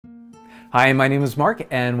Hi, my name is Mark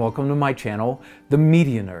and welcome to my channel, The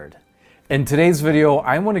Media Nerd. In today's video,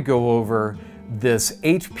 I want to go over this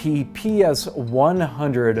HP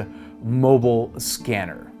PS100 Mobile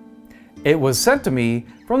Scanner. It was sent to me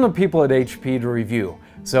from the people at HP to review,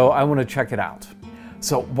 so I want to check it out.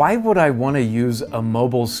 So why would I want to use a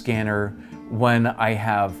mobile scanner when I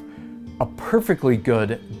have a perfectly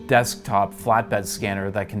good desktop flatbed scanner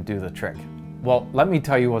that can do the trick? Well, let me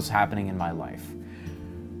tell you what's happening in my life.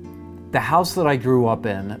 The house that I grew up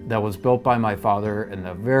in, that was built by my father in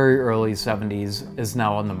the very early 70s, is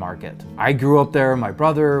now on the market. I grew up there, my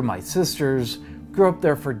brother, my sisters grew up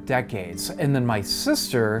there for decades, and then my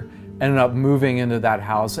sister ended up moving into that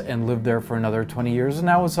house and lived there for another 20 years, and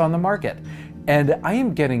now it's on the market. And I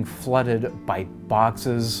am getting flooded by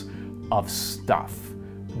boxes of stuff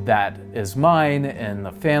that is mine and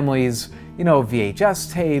the family's,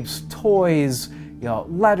 VHS tapes, toys,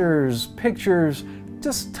 letters, pictures,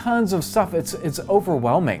 just tons of stuff. It's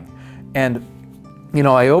overwhelming. And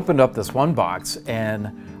I opened up this one box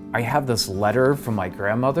and I have this letter from my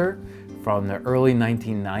grandmother from the early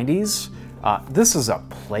 1990s. This is a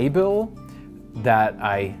playbill that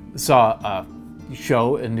I saw a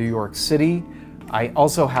show in New York City. I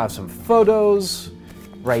also have some photos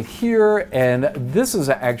right here, and this is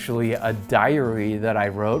actually a diary that I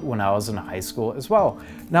wrote when I was in high school as well.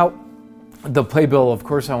 Now, the playbill, of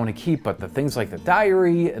course, I want to keep, but the things like the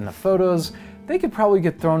diary and the photos, they could probably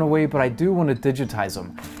get thrown away, but I do want to digitize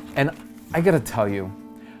them. And I gotta tell you,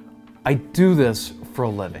 I do this for a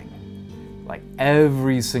living, like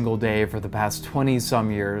every single day for the past 20 some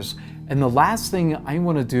years. And the last thing I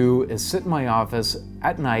want to do is sit in my office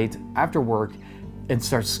at night after work and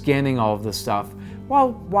start scanning all of this stuff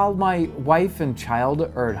while my wife and child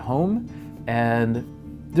are at home and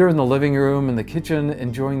they're in the living room and the kitchen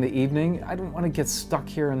enjoying the evening. I don't want to get stuck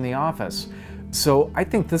here in the office. So I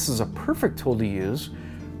think this is a perfect tool to use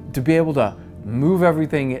to be able to move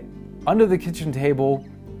everything under the kitchen table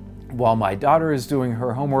while my daughter is doing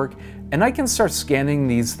her homework, and I can start scanning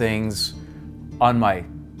these things on my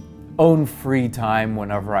own free time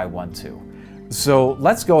whenever I want to. So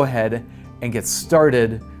let's go ahead and get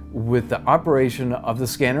started with the operation of the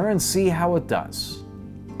scanner and see how it does.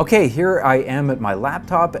 Okay, here I am at my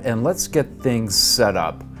laptop and let's get things set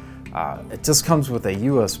up. It just comes with a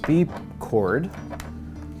USB cord,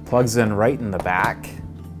 plugs in right in the back,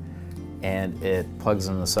 and it plugs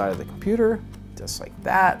in the side of the computer, just like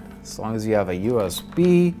that. As long as you have a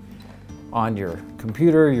USB on your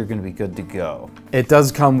computer, you're gonna be good to go. It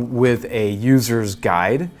does come with a user's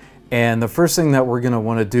guide, and the first thing that we're gonna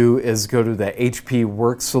wanna do is go to the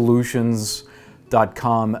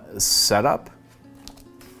hpworksolutions.com setup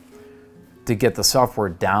to get the software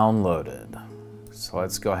downloaded. So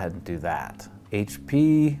let's go ahead and do that.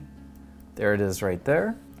 HP, there it is right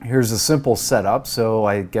there. Here's a simple setup. So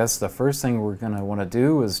I guess the first thing we're gonna wanna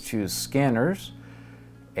do is choose scanners,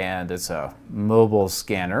 and it's a mobile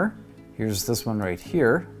scanner. Here's this one right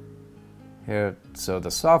here. So the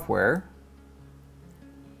software,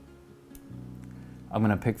 I'm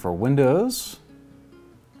gonna pick for Windows,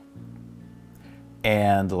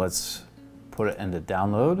 and let's put it into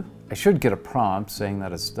download. I should get a prompt saying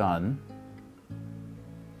that it's done.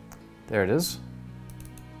 There it is.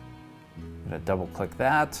 I'm gonna double click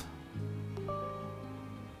that.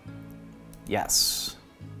 Yes.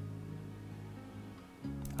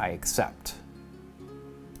 I accept.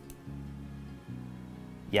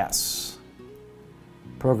 Yes.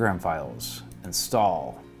 Program files,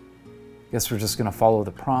 install. Guess we're just gonna follow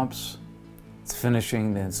the prompts. It's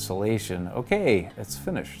finishing the installation. Okay, it's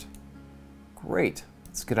finished. Great.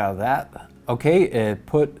 Let's get out of that. Okay, it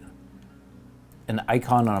put an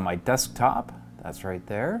icon on my desktop. That's right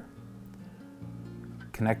there.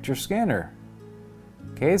 Connect your scanner.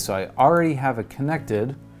 Okay, so I already have it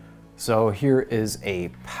connected. So here is a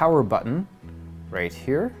power button right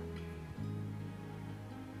here.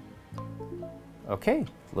 Okay,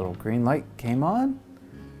 little green light came on.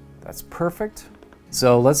 That's perfect.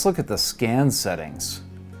 So let's look at the scan settings.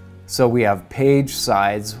 So we have page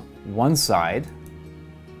sides, one side,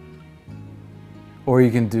 or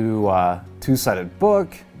you can do two-sided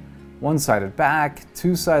book, one-sided back,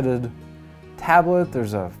 two-sided tablet.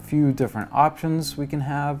 There's a few different options we can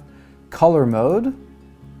have. Color mode.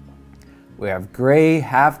 We have gray,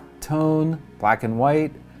 halftone, black and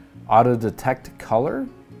white, auto detect color.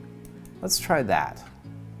 Let's try that.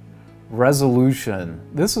 Resolution.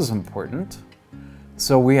 This is important.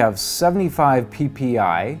 So we have 75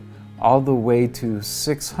 ppi all the way to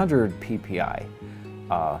 600 ppi.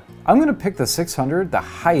 I'm going to pick the 600, the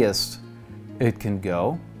highest it can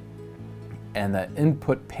go, and the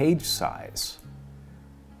input page size.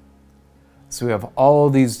 So we have all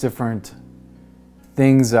these different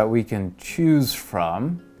things that we can choose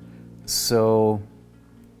from. So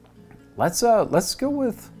let's go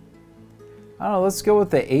with, I don't know, let's go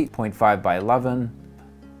with the 8.5 by 11.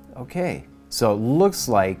 Okay, so it looks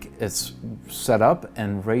like it's set up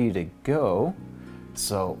and ready to go.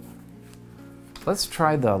 So let's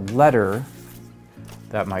try the letter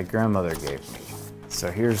that my grandmother gave me.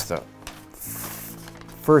 So here's the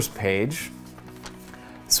first page.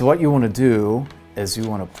 So what you want to do is you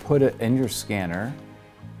want to put it in your scanner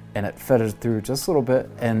and it fed it through just a little bit.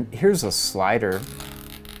 And here's a slider.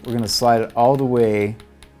 We're going to slide it all the way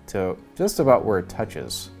to just about where it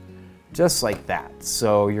touches, just like that.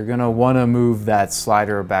 So you're going to want to move that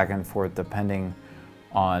slider back and forth depending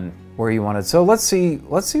on where you want it. So let's see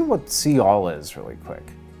what see all is really quick.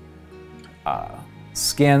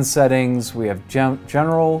 Scan settings, we have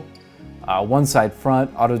general, one side front,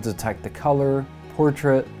 auto detect the color,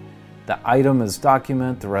 portrait, the item is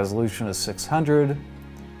document, the resolution is 600,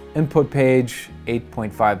 input page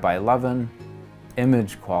 8.5 by 11,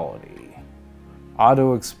 image quality,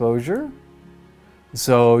 auto exposure.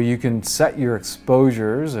 So you can set your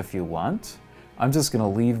exposures if you want. I'm just going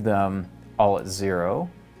to leave them all at 0.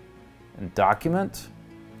 And document,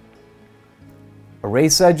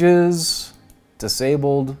 erase edges,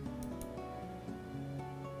 disabled,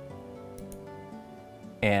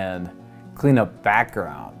 and clean up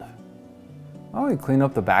background. Oh, we clean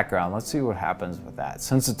up the background. Let's see what happens with that.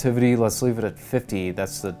 Sensitivity, let's leave it at 50.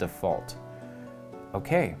 That's the default.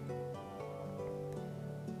 Okay.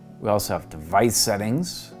 We also have device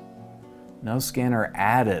settings. No scanner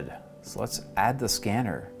added. So let's add the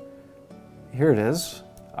scanner. Here it is.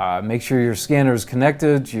 Make sure your scanner is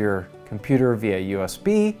connected to your computer via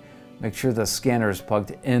USB. Make sure the scanner is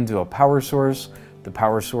plugged into a power source. The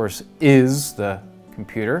power source is the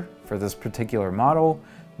computer for this particular model.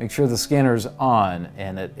 Make sure the scanner is on,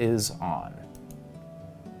 and it is on.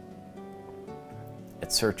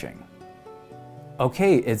 It's searching.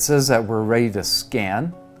 Okay, it says that we're ready to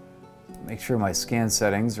scan. Make sure my scan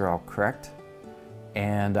settings are all correct.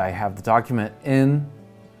 And I have the document in,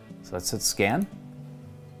 so let's hit scan.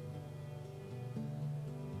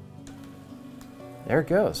 There it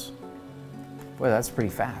goes. Boy, that's pretty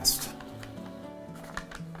fast.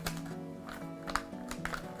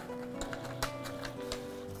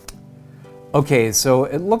 Okay, so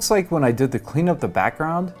it looks like when I did the clean up the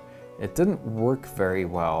background, it didn't work very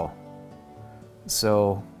well.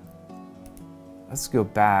 So let's go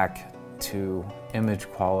back to image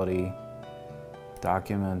quality,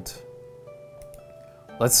 document.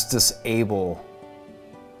 Let's disable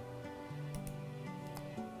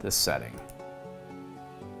this setting.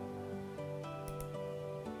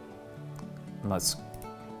 And let's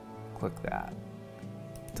click that,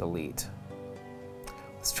 delete.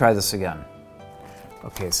 Let's try this again.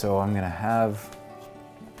 Okay, so I'm gonna have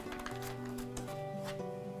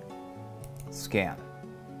scan.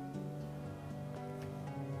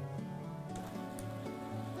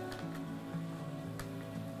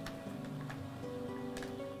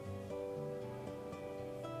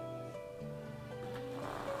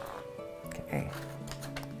 Okay,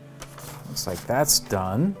 looks like that's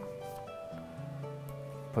done.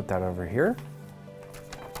 Put that over here.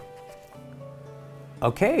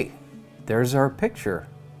 Okay, there's our picture.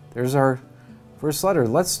 There's our first letter.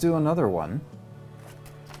 Let's do another one.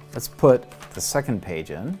 Let's put the second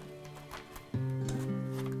page in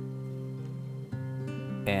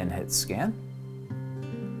and hit scan.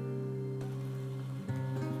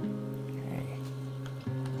 Okay.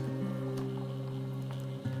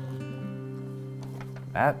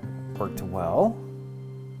 That worked well.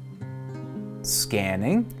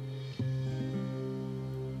 Scanning.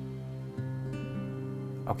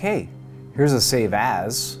 Okay, here's a save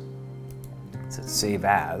as. It says save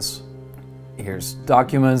as. Here's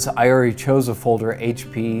documents. I already chose a folder,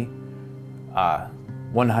 HP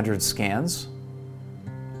 100 scans.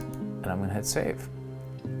 And I'm gonna hit save.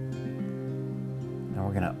 Now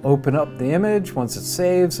we're gonna open up the image once it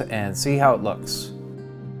saves and see how it looks.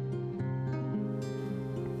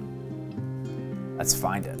 Let's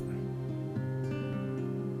find it.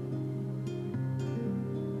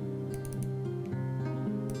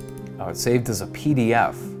 Oh, it's saved as a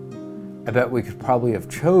PDF. I bet we could probably have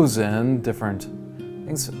chosen different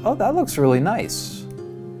things. Oh, that looks really nice.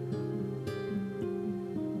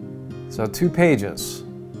 So 2 pages.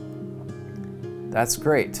 That's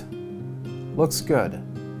great. Looks good.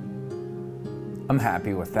 I'm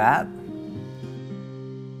happy with that.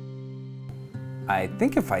 I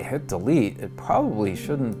think if I hit delete, it probably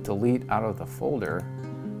shouldn't delete out of the folder.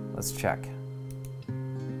 Let's check.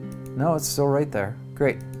 No, it's still right there.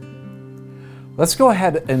 Great. Let's go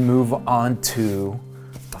ahead and move on to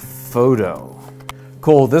a photo.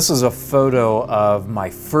 Cool, this is a photo of my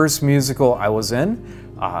first musical I was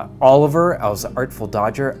in. Oliver, I was the Artful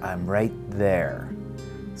Dodger. I'm right there.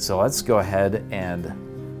 So let's go ahead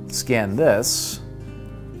and scan this.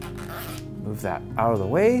 Move that out of the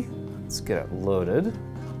way. Let's get it loaded.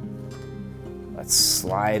 Let's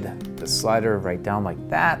slide the slider right down like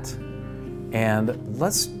that. And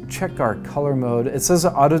let's check our color mode. It says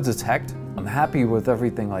auto detect. I'm happy with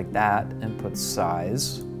everything like that. Input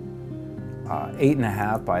size,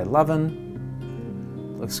 8.5 by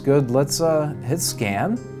 11. Looks good. Let's hit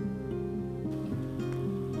scan.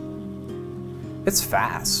 It's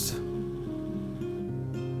fast.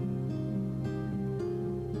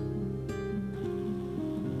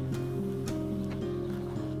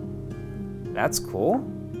 That's cool.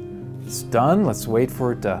 It's done. Let's wait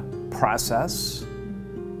for it to process.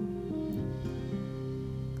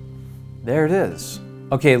 There it is.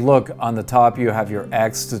 Okay, look, on the top you have your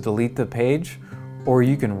X to delete the page, or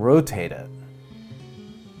you can rotate it.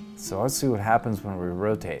 So let's see what happens when we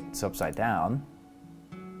rotate. It's upside down.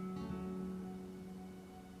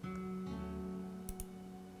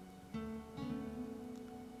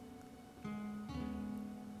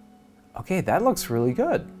 Okay, that looks really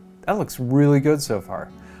good. That looks really good so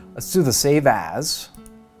far. Let's do the save as.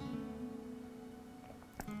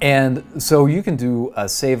 And so you can do a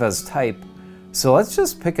save as type. So let's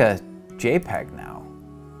just pick a JPEG now.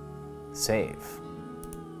 Save.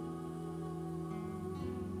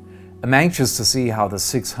 I'm anxious to see how the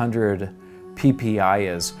 600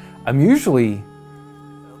 PPI is. I'm usually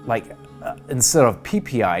like, instead of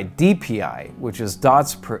PPI, DPI, which is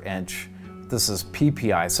dots per inch. This is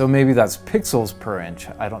PPI, so maybe that's pixels per inch.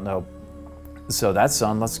 I don't know. So that's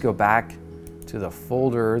done. Let's go back to the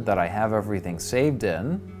folder that I have everything saved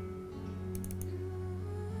in.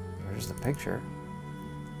 There's the picture.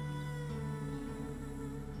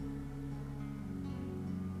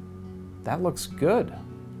 That looks good.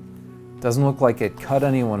 Doesn't look like it cut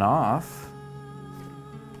anyone off.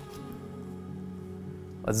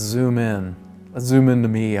 Let's zoom in. Let's zoom into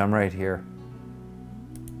me. I'm right here.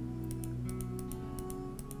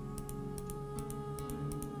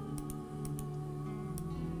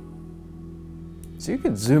 So you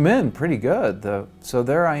can zoom in pretty good. So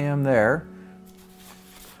there I am there.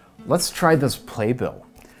 Let's try this playbill.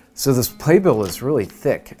 So this playbill is really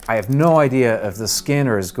thick. I have no idea if the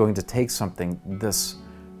scanner is going to take something this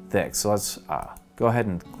thick. So let's go ahead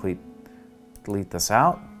and delete this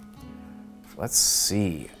out. Let's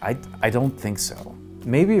see. I don't think so.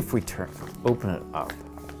 Maybe if we open it up.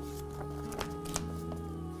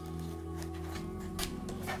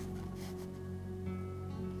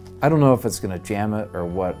 I don't know if it's going to jam it or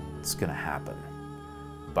what's going to happen,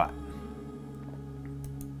 but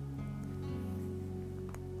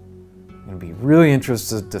I'm going to be really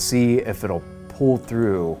interested to see if it'll pull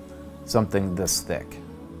through something this thick.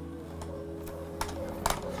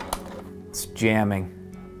 It's jamming.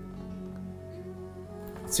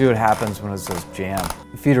 Let's see what happens when it says jam.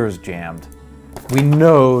 The feeder is jammed. We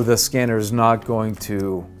know the scanner is not going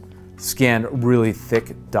to scan really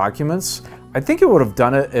thick documents. I think it would have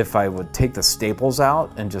done it if I would take the staples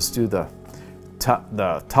out and just do the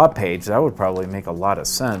top page. That would probably make a lot of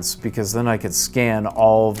sense because then I could scan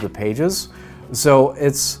all of the pages. So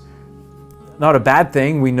it's not a bad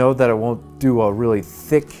thing. We know that it won't do a really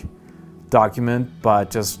thick document,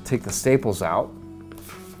 but just take the staples out.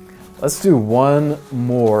 Let's do one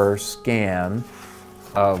more scan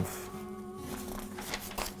of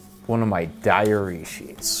one of my diary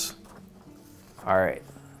sheets. All right.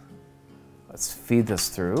 Let's feed this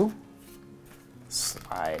through,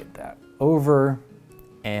 slide that over,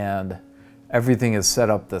 and everything is set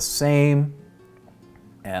up the same,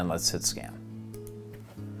 and let's hit scan.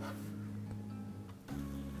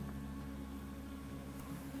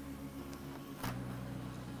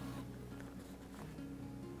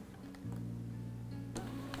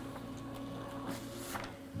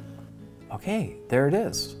 Okay, there it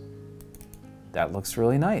is. That looks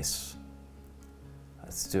really nice.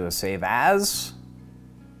 Let's do a save as.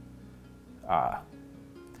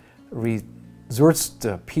 Resorts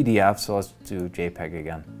to PDF, so let's do JPEG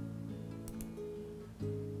again.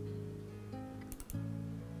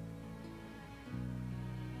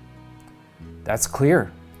 That's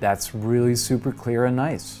clear. That's really super clear and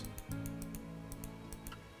nice.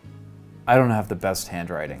 I don't have the best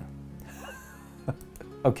handwriting.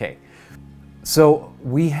 Okay, so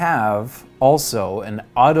we have also an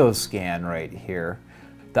auto scan right here.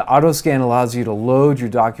 The auto scan allows you to load your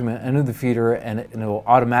document into the feeder and it will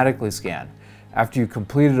automatically scan. After you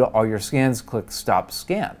completed all your scans, click Stop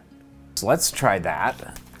Scan. So let's try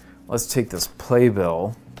that. Let's take this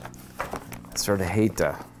playbill. I sort of hate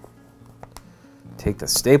to take the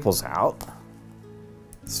staples out.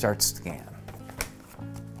 Start scan.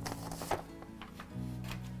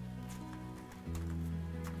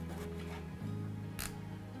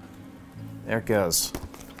 There it goes.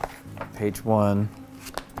 Page 1.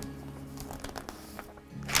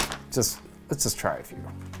 Let's just try a few.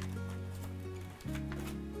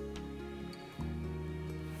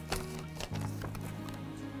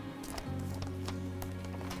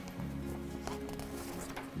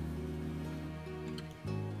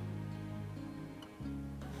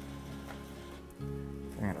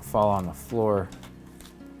 They're gonna fall on the floor.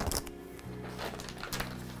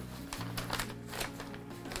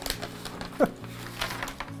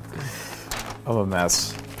 I'm a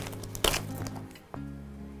mess.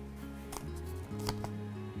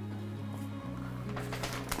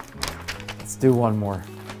 Let's do one more.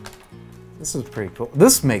 This is pretty cool.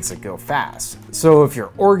 This makes it go fast. So if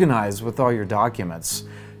you're organized with all your documents,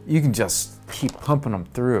 you can just keep pumping them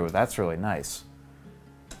through. That's really nice.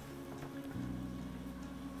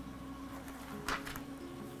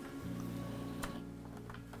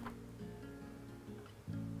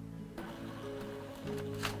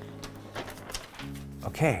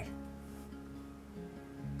 Okay.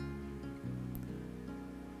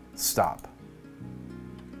 Stop.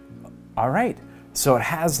 All right. So it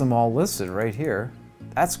has them all listed right here.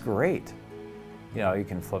 That's great. You know, you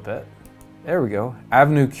can flip it. There we go.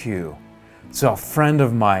 Avenue Q. So a friend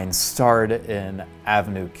of mine starred in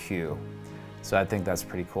Avenue Q. So I think that's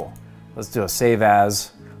pretty cool. Let's do a save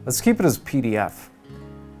as. Let's keep it as PDF.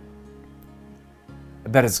 I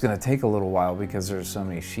bet it's going to take a little while because there's so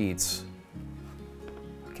many sheets.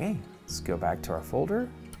 Okay, let's go back to our folder.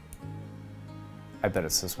 I bet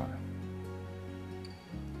it's this one.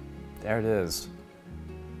 There it is.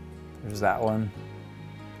 There's that one.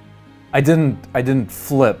 I didn't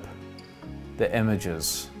flip the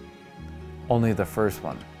images, only the first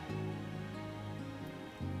one.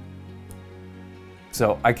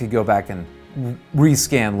 So I could go back and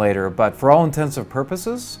rescan later, but for all intents and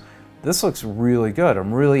purposes, this looks really good.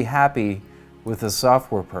 I'm really happy with this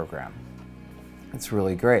software program. It's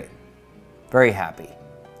really great. Very happy.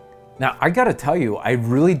 Now, I gotta tell you, I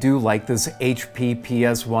really do like this HP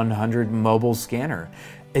PS100 Mobile Scanner.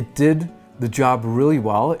 It did the job really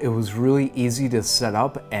well. It was really easy to set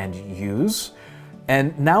up and use.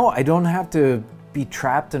 And now I don't have to be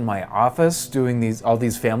trapped in my office doing all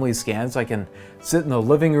these family scans. I can sit in the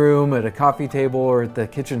living room at a coffee table or at the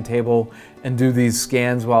kitchen table and do these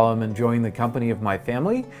scans while I'm enjoying the company of my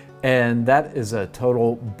family. And that is a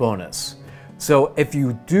total bonus. So if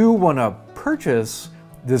you do want to purchase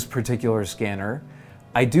this particular scanner,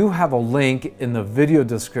 I do have a link in the video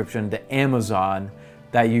description to Amazon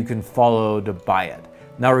that you can follow to buy it.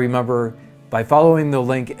 Now remember, by following the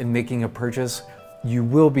link and making a purchase, you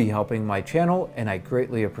will be helping my channel, and I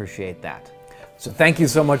greatly appreciate that. So thank you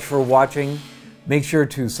so much for watching. Make sure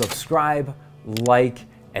to subscribe, like,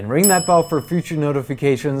 and ring that bell for future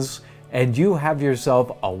notifications, and you have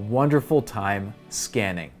yourself a wonderful time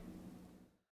scanning.